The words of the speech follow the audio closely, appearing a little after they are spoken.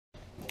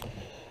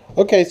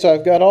Okay, so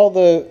I've got all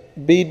the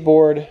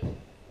beadboard,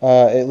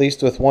 at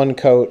least with one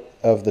coat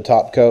of the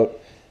top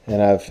coat,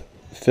 and I've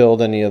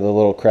filled any of the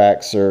little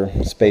cracks or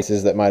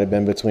spaces that might have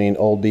been between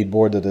old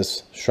beadboard that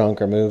has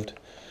shrunk or moved.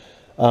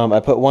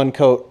 I put one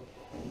coat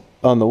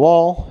on the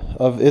wall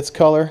of its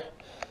color,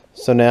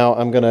 so now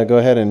I'm going to go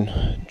ahead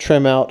and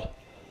trim out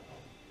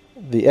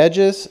the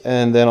edges,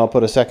 and then I'll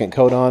put a second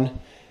coat on.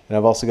 And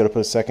I've also got to put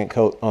a second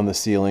coat on the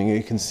ceiling.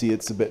 You can see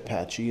it's a bit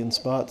patchy in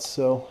spots,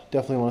 so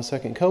definitely want a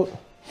second coat.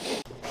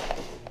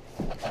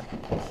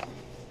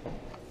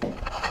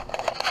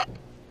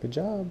 Good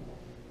job.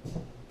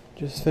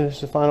 Just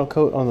finished the final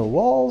coat on the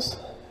walls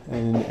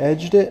and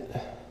edged it.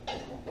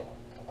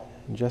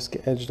 And just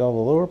edged all the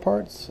lower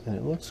parts, and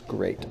it looks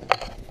great.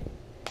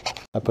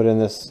 I put in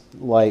this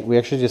light. We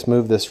actually just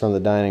moved this from the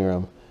dining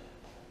room.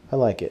 I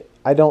like it.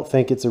 I don't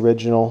think it's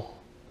original.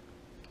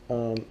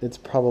 It's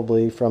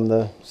probably from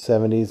the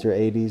 70s or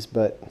 80s,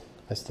 but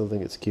I still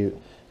think it's cute.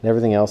 And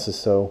everything else is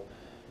so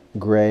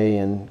gray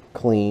and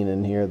clean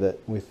in here that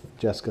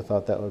Jessica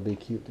thought that would be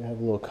cute to have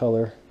a little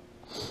color.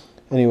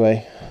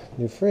 Anyway,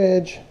 new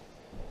fridge.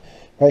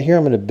 Right here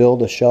I'm going to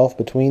build a shelf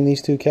between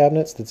these two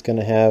cabinets that's going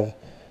to have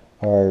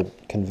our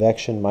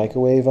convection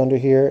microwave under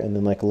here and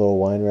then like a little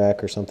wine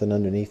rack or something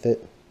underneath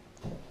it.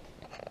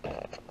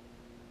 That's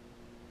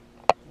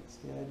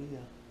the idea.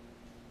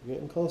 We're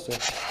getting closer.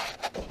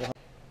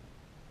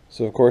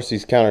 So of course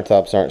these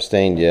countertops aren't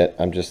stained yet.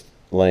 I'm just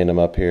laying them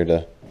up here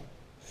to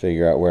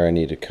figure out where I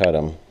need to cut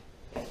them.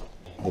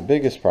 The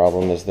biggest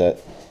problem is that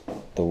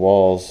the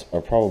walls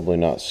are probably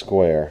not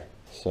square,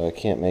 so I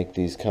can't make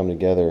these come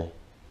together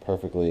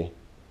perfectly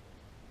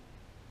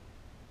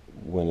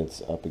when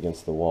it's up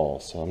against the wall,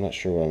 so I'm not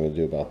sure what I'm going to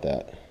do about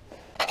that.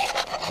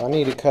 I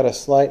need to cut a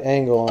slight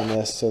angle on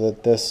this so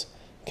that this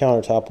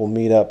countertop will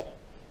meet up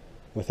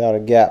without a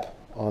gap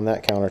on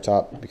that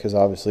countertop, because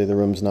obviously the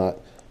room's not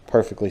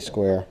perfectly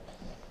square.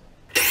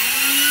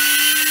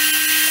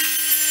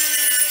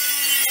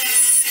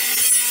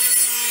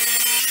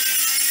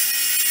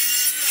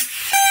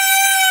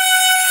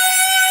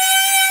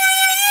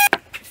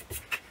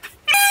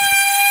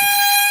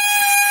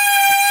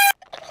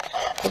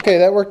 Okay,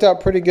 that worked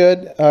out pretty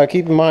good.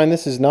 Keep in mind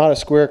this is not a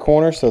square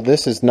corner, so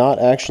this is not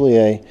actually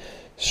a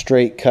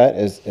straight cut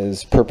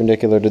as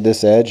perpendicular to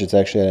this edge. It's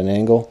actually at an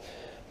angle,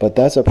 but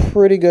that's a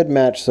pretty good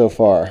match so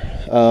far.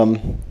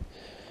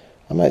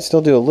 I might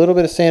still do a little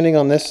bit of sanding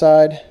on this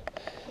side,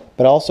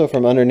 but also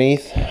from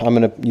underneath I'm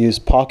going to use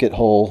pocket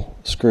hole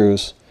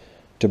screws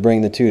to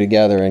bring the two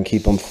together and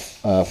keep them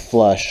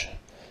flush.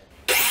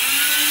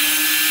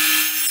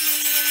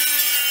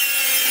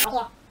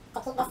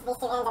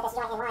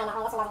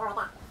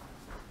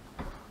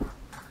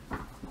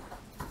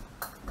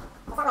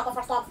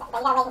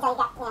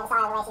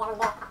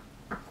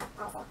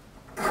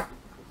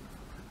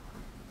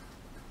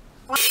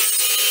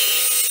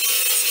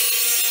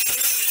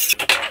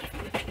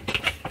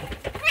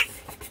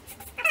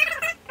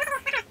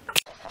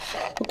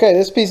 Okay,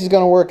 this piece is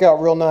going to work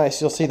out real nice.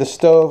 You'll see the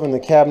stove and the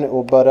cabinet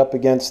will butt up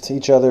against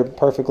each other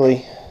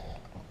perfectly,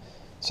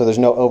 so there's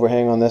no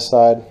overhang on this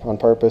side on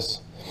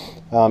purpose.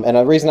 And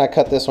the reason I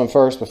cut this one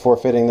first before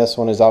fitting this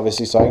one is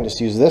obviously so I can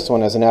just use this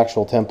one as an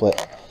actual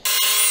template.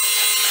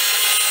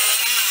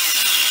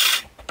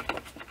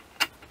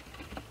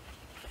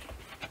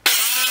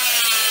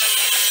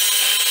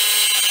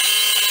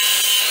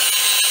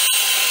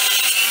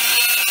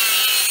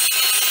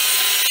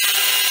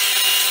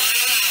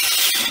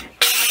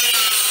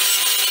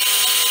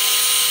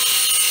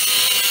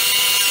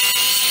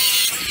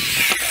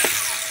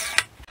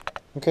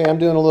 Okay, I'm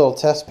doing a little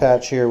test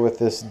patch here with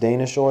this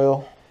Danish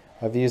oil.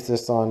 I've used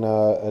this on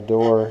a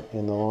door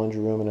in the laundry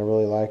room and I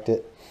really liked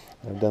it.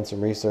 I've done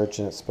some research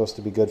and it's supposed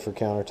to be good for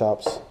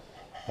countertops.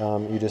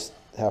 You just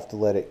have to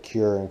let it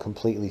cure and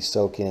completely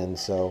soak in.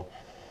 So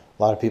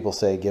a lot of people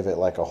say give it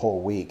like a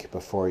whole week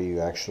before you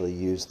actually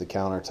use the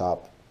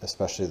countertop,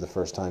 especially the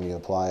first time you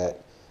apply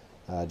it,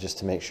 just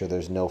to make sure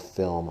there's no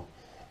film.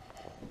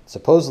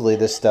 Supposedly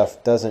this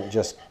stuff doesn't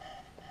just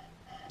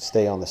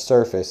stay on the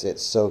surface, it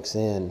soaks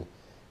in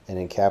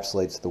and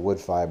encapsulates the wood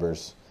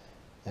fibers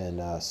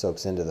and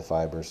soaks into the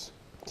fibers.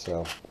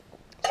 So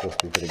it's supposed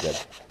to be pretty good.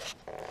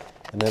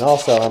 And then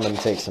also I'm going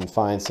to take some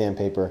fine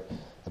sandpaper,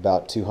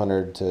 about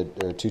 200 to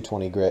or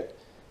 220 grit,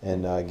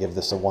 and give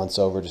this a once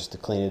over just to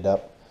clean it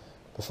up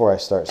before I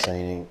start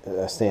sanding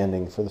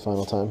for the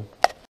final time.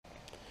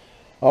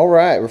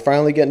 Alright, we're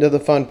finally getting to the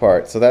fun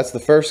part. So that's the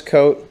first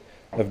coat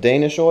of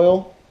Danish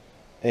oil,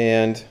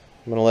 and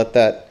I'm going to let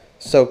that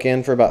soak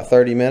in for about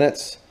 30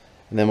 minutes.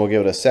 And then we'll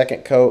give it a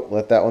second coat,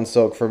 let that one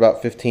soak for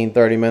about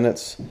 15-30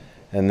 minutes,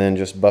 and then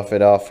just buff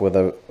it off with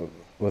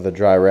a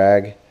dry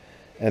rag.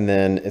 And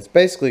then it's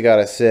basically got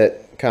to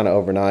sit kind of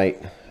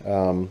overnight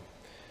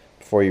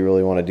before you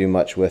really want to do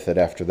much with it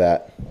after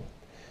that.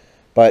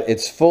 But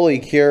it's fully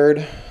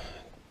cured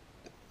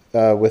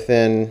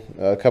within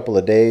a couple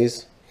of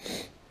days,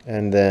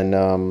 and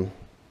then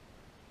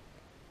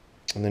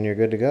you're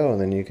good to go.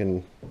 And then you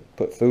can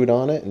put food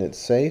on it, and it's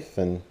safe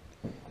and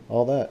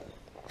all that.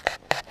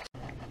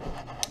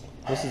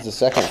 This is the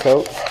second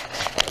coat.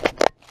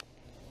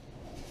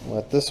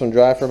 Let this one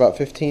dry for about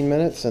 15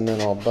 minutes and then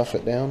I'll buff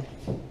it down.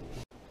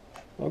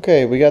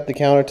 Okay, we got the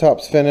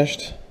countertops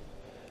finished.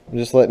 I'm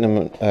just letting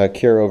them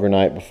cure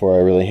overnight before I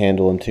really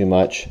handle them too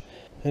much.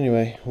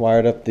 Anyway,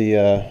 wired up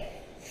the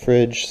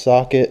fridge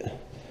socket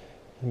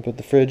and put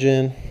the fridge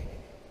in.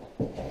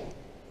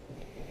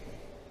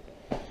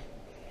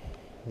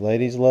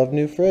 Ladies love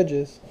new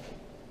fridges.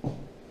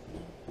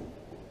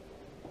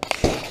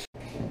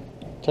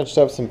 Touched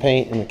up some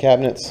paint in the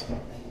cabinets.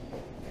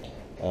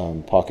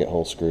 Pocket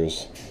hole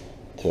screws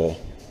to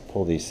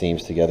pull these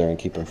seams together and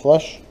keep them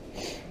flush.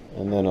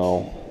 And then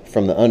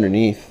from the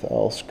underneath,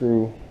 I'll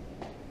screw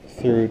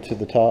through to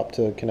the top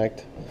to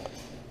connect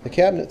the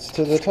cabinets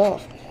to the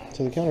top,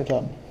 to the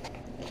countertop.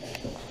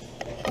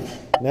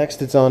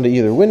 Next, it's on to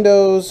either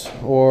windows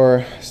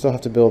or still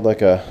have to build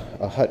like a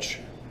hutch.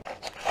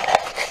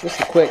 Just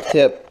a quick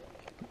tip.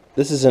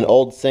 This is an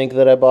old sink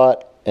that I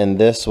bought, and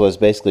this was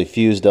basically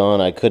fused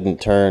on. I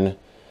couldn't turn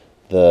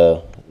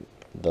the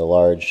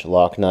large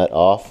lock nut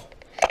off.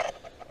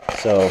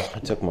 So I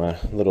took my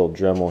little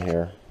Dremel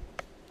here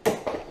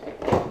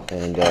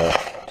and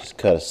just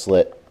cut a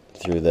slit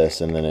through this,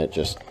 and then it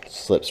just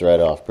slips right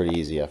off pretty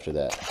easy after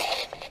that.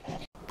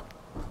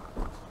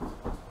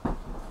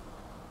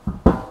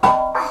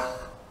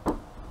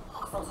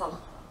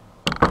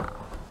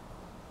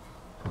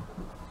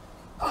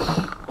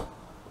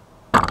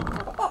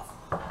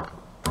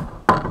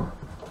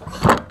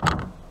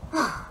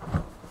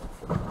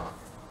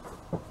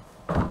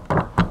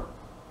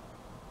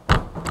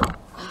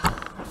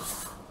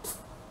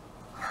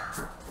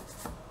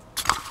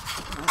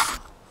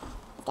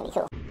 It's gonna be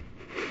cool.